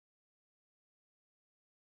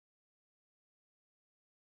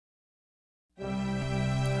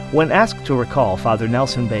When asked to recall Father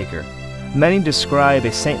Nelson Baker, many describe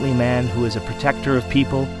a saintly man who is a protector of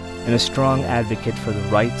people and a strong advocate for the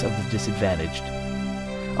rights of the disadvantaged.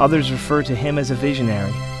 Others refer to him as a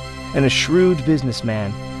visionary and a shrewd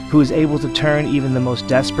businessman who is able to turn even the most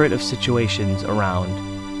desperate of situations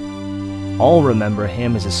around. All remember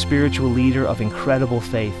him as a spiritual leader of incredible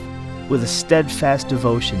faith, with a steadfast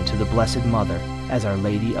devotion to the Blessed Mother as Our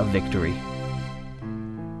Lady of Victory.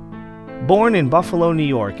 Born in Buffalo, New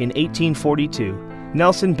York in 1842,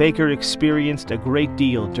 Nelson Baker experienced a great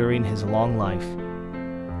deal during his long life.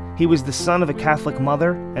 He was the son of a Catholic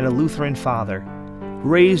mother and a Lutheran father,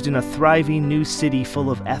 raised in a thriving new city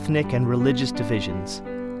full of ethnic and religious divisions.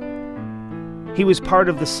 He was part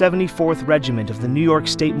of the 74th Regiment of the New York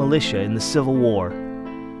State Militia in the Civil War,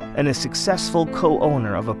 and a successful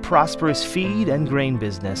co-owner of a prosperous feed and grain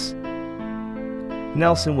business.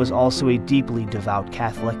 Nelson was also a deeply devout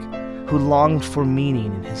Catholic who longed for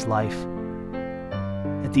meaning in his life.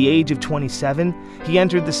 At the age of 27, he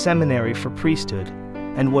entered the seminary for priesthood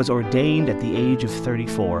and was ordained at the age of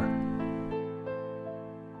 34.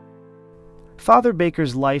 Father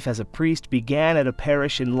Baker's life as a priest began at a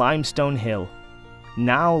parish in Limestone Hill,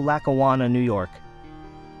 now Lackawanna, New York.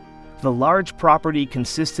 The large property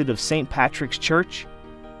consisted of St. Patrick's Church,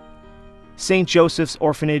 St. Joseph's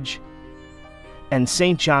Orphanage, and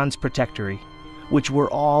St. John's Protectory, which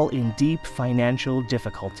were all in deep financial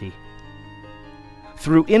difficulty.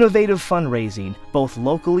 Through innovative fundraising, both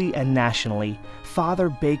locally and nationally, Father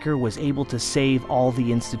Baker was able to save all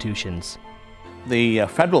the institutions. The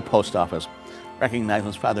Federal Post Office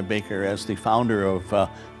recognizes Father Baker as the founder of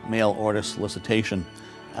mail order solicitation.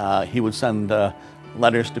 He would send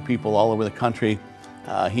letters to people all over the country.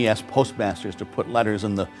 He asked postmasters to put letters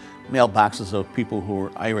in the mailboxes of people who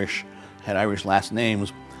were Irish, had Irish last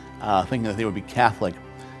names, thinking that they would be Catholic.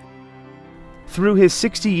 Through his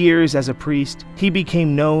 60 years as a priest, he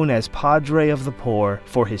became known as Padre of the Poor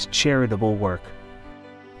for his charitable work.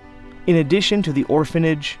 In addition to the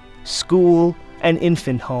orphanage, school, and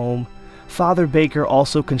infant home, Father Baker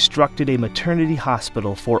also constructed a maternity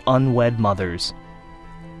hospital for unwed mothers.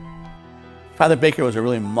 Father Baker was a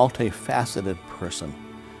really multifaceted person.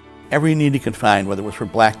 Every need he could find, whether it was for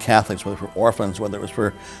black Catholics, whether it was for orphans, whether it was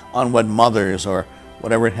for unwed mothers, or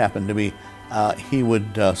whatever it happened to be, he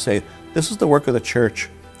would say, this is the work of the church.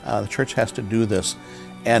 The church has to do this.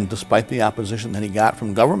 And despite the opposition that he got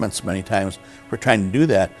from governments many times for trying to do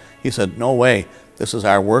that, he said, no way, this is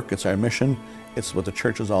our work, it's our mission, it's what the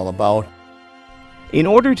church is all about. In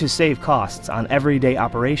order to save costs on everyday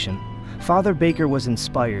operation, Father Baker was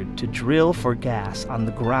inspired to drill for gas on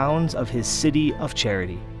the grounds of his City of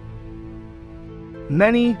Charity.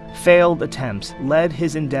 Many failed attempts led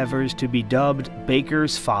his endeavors to be dubbed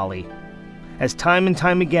Baker's Folly, as time and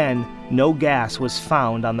time again, no gas was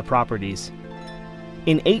found on the properties.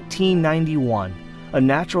 In 1891, a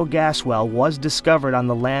natural gas well was discovered on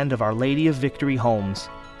the land of Our Lady of Victory homes.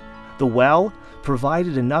 The well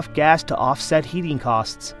provided enough gas to offset heating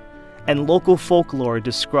costs, and local folklore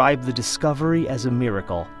described the discovery as a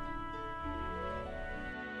miracle.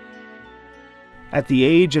 At the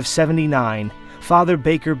age of 79, Father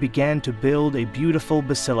Baker began to build a beautiful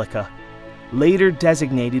basilica, later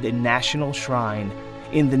designated a national shrine,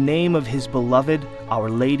 in the name of his beloved Our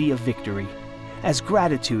Lady of Victory, as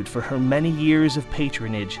gratitude for her many years of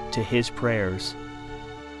patronage to his prayers.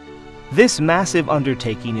 This massive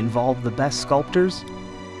undertaking involved the best sculptors,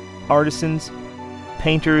 artisans,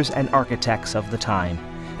 painters, and architects of the time,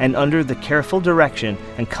 and under the careful direction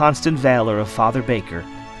and constant valor of Father Baker,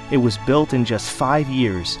 it was built in just 5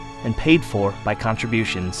 years and paid for by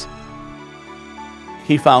contributions.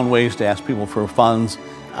 He found ways to ask people for funds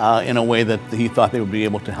in a way that he thought they would be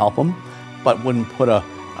able to help him, but wouldn't put a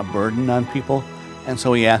burden on people. And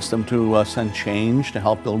so he asked them to send change to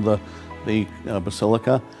help build the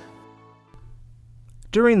basilica.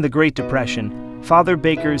 During the Great Depression, Father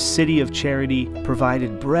Baker's City of Charity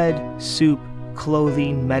provided bread, soup,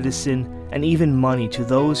 clothing, medicine, and even money to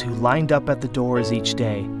those who lined up at the doors each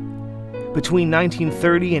day. Between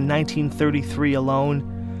 1930 and 1933 alone,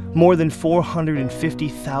 more than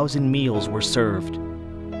 450,000 meals were served.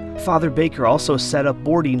 Father Baker also set up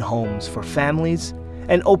boarding homes for families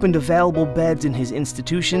and opened available beds in his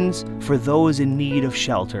institutions for those in need of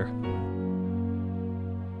shelter.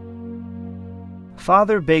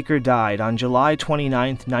 Father Baker died on July 29,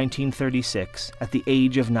 1936, at the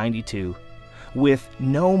age of 92, with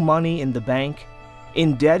no money in the bank,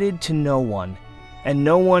 indebted to no one, and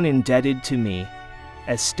no one indebted to me,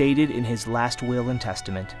 as stated in his last will and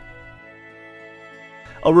testament.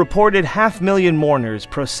 A reported 500,000 mourners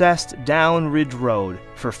processed down Ridge Road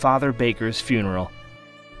for Father Baker's funeral.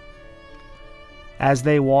 As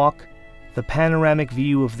they walk, the panoramic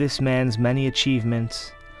view of this man's many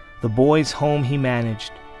achievements, the boys' home he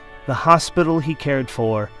managed, the hospital he cared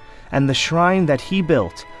for, and the shrine that he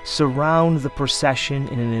built surround the procession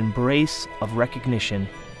in an embrace of recognition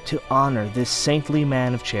to honor this saintly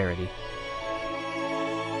man of charity.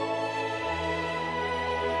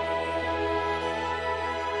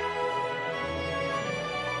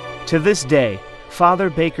 To this day, Father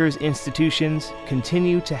Baker's institutions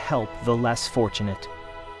continue to help the less fortunate.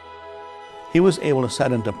 He was able to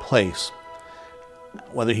set into place,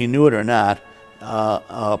 whether he knew it or not,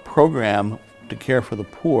 a program to care for the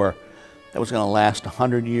poor that was going to last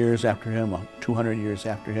 100 years after him, 200 years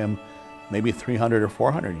after him, maybe 300 or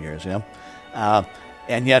 400 years.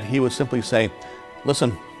 And yet he would simply say,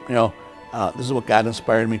 listen, this is what God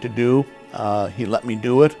inspired me to do. He let me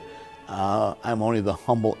do it. I'm only the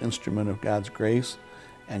humble instrument of God's grace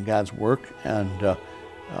and God's work, and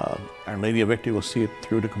Our Lady of Victory will see it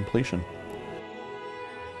through to completion.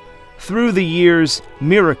 Through the years,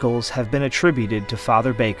 miracles have been attributed to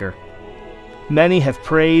Father Baker. Many have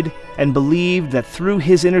prayed and believed that through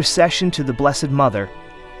his intercession to the Blessed Mother,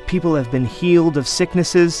 people have been healed of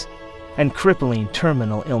sicknesses and crippling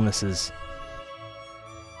terminal illnesses.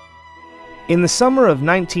 In the summer of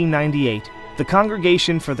 1998, the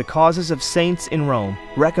Congregation for the Causes of Saints in Rome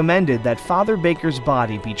recommended that Father Baker's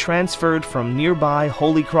body be transferred from nearby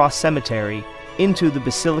Holy Cross Cemetery into the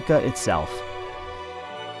basilica itself.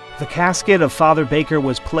 The casket of Father Baker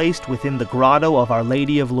was placed within the grotto of Our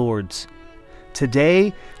Lady of Lourdes.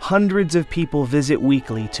 Today, hundreds of people visit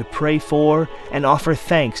weekly to pray for and offer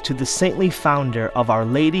thanks to the saintly founder of Our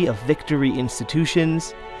Lady of Victory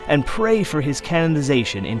institutions and pray for his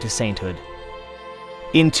canonization into sainthood.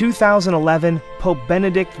 In 2011, Pope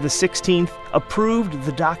Benedict XVI approved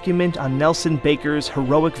the document on Nelson Baker's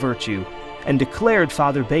heroic virtue and declared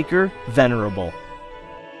Father Baker venerable.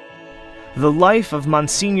 The life of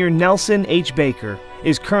Monsignor Nelson H. Baker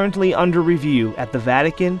is currently under review at the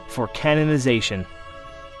Vatican for canonization.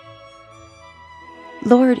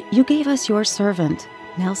 Lord, you gave us your servant,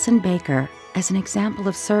 Nelson Baker, as an example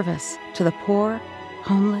of service to the poor,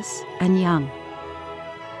 homeless, and young.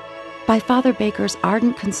 By Father Baker's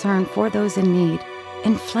ardent concern for those in need,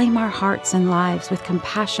 inflame our hearts and lives with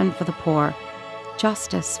compassion for the poor,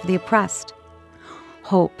 justice for the oppressed,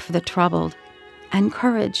 hope for the troubled, and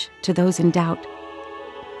courage to those in doubt.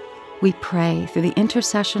 We pray through the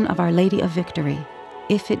intercession of Our Lady of Victory,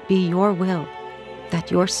 if it be your will,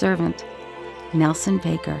 that your servant, Nelson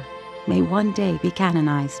Baker, may one day be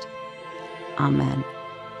canonized. Amen.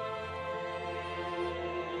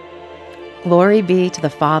 Glory be to the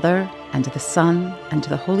Father, and to the Son, and to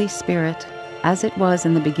the Holy Spirit, as it was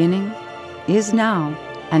in the beginning, is now,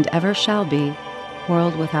 and ever shall be,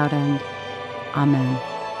 world without end. Amen.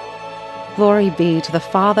 Glory be to the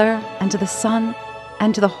Father, and to the Son,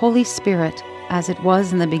 and to the Holy Spirit, as it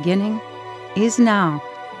was in the beginning, is now,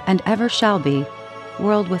 and ever shall be,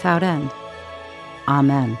 world without end.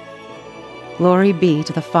 Amen. Glory be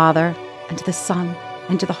to the Father, and to the Son,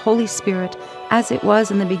 and to the Holy Spirit, as it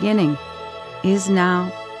was in the beginning, is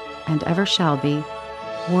now, and ever shall be,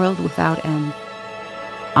 world without end.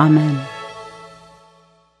 Amen.